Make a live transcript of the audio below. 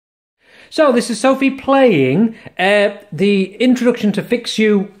So this is Sophie playing the introduction to Fix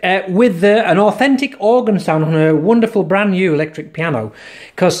You with an authentic organ sound on her wonderful brand new electric piano.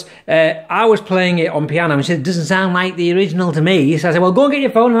 Because I was playing it on piano and she said, it doesn't sound like the original to me. So I said, well, go and get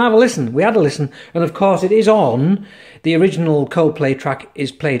your phone and have a listen. We had a listen. And of course it is on. The original Coldplay track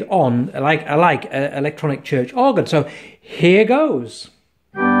is played on, like electronic church organ. So here goes.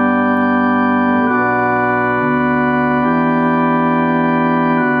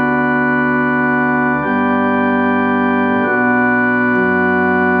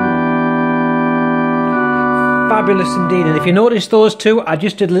 Fabulous indeed. And if you notice those two, I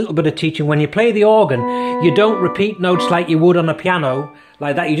just did a little bit of teaching. When you play the organ, you don't repeat notes like you would on a piano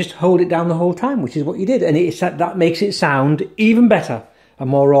like that. You just hold it down the whole time, which is what you did. And that makes it sound even better, a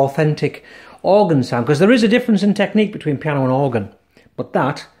more authentic organ sound. Because there is a difference in technique between piano and organ. But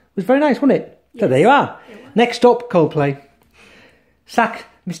that was very nice, wasn't it? Yes, so there you are. Next up, Coldplay. Sack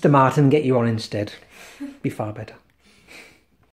Mr. Martin, get you on instead. Be far better.